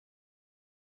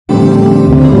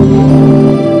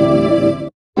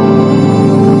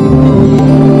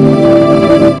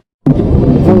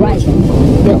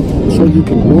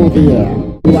of the year.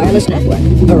 Wireless network.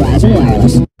 Verizon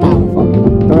Wireless. Powerful.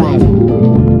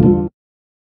 Verizon.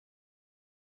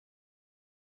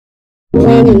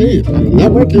 Plan you need on the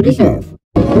network you deserve.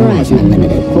 Verizon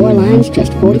Unlimited. 4 lines,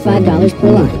 just $45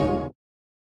 per line.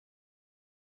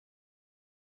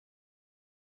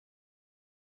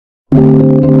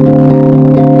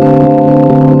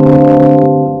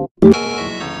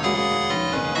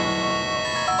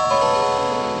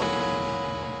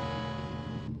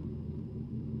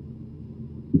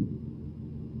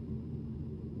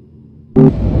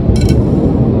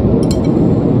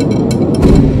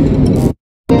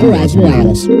 Verizon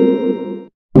Wireless.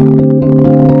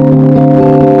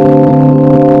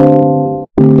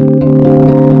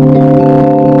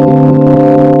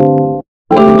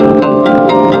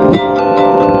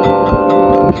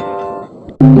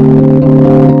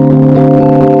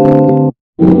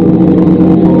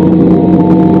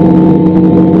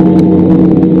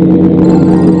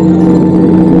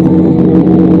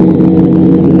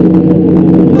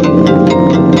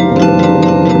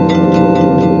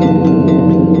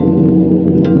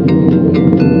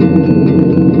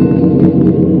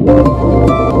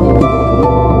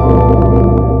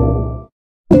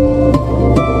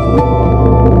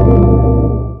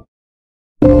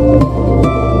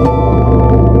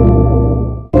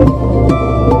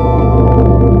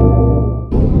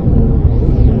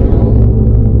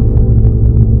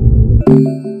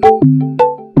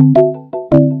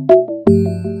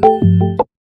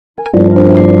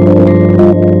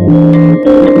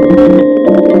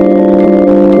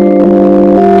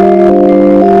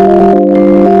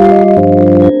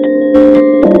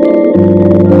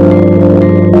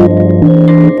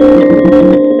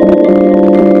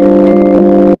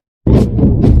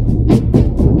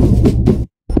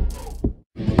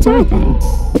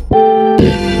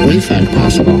 Refund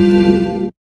possible.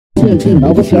 AT&T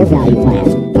Mobile Share Value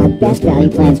Plans. Our best value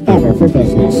plans ever for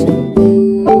business.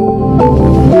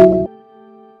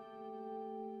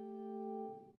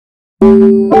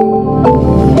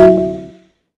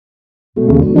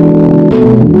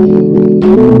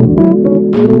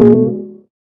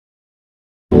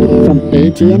 From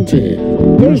AT&T,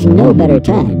 there's no better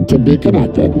time to be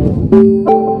connected.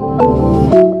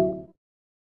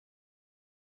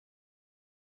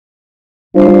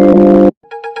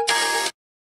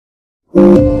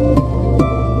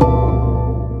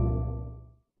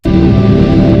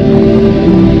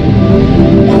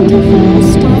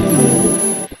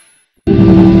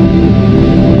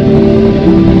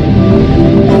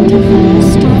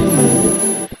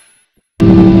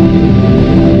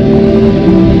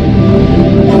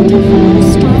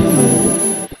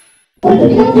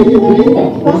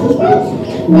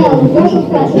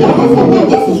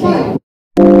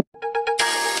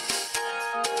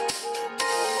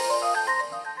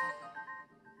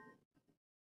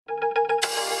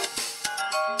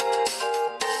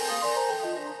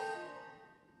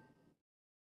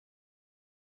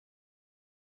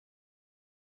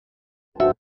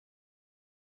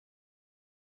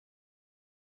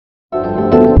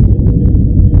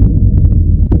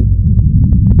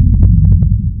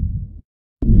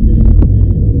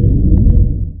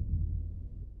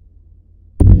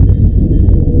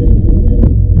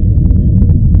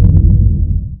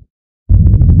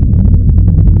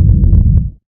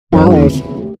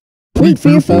 Tweet for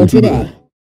your phone today.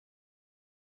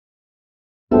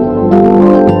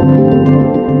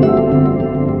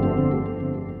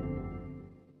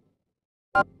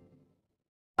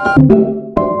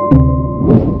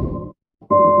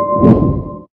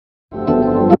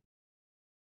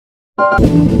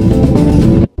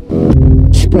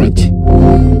 Sprint.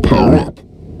 Power up.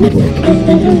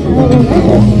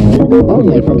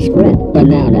 Only from Sprint, the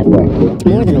Now Network. It's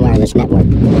more than a wireless network.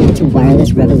 It's a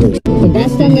wireless revolution. The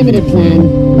best unlimited plan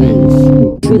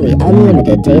wins. Truly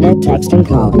unlimited data, text, and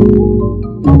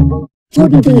calling.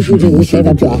 Certain things you do save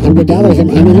up to $100 on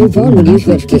any new phone when you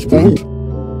switch to Sprint.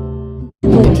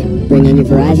 Bring in your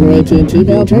Verizon or AT&T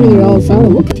bill, turn in your old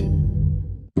phone.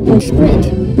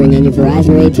 Sprint. Bring in your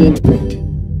Verizon or AT&T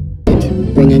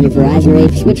Sprint. Bring in your Verizon or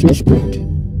AT&T switch to Sprint.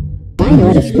 Find her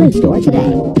at a Sprint store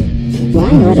today.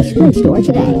 Find her at a Sprint store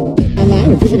today.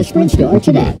 Online or visit a Sprint store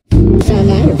today.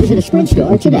 Online or visit a Sprint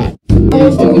store today.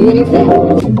 There's the you and your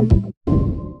family.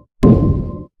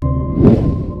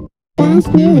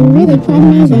 Fast, new, and really quite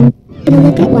amazing. It'll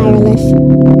look at wireless.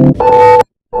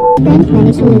 Sprint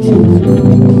Money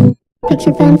Solutions.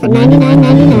 Picture phone for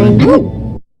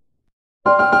 $99.99.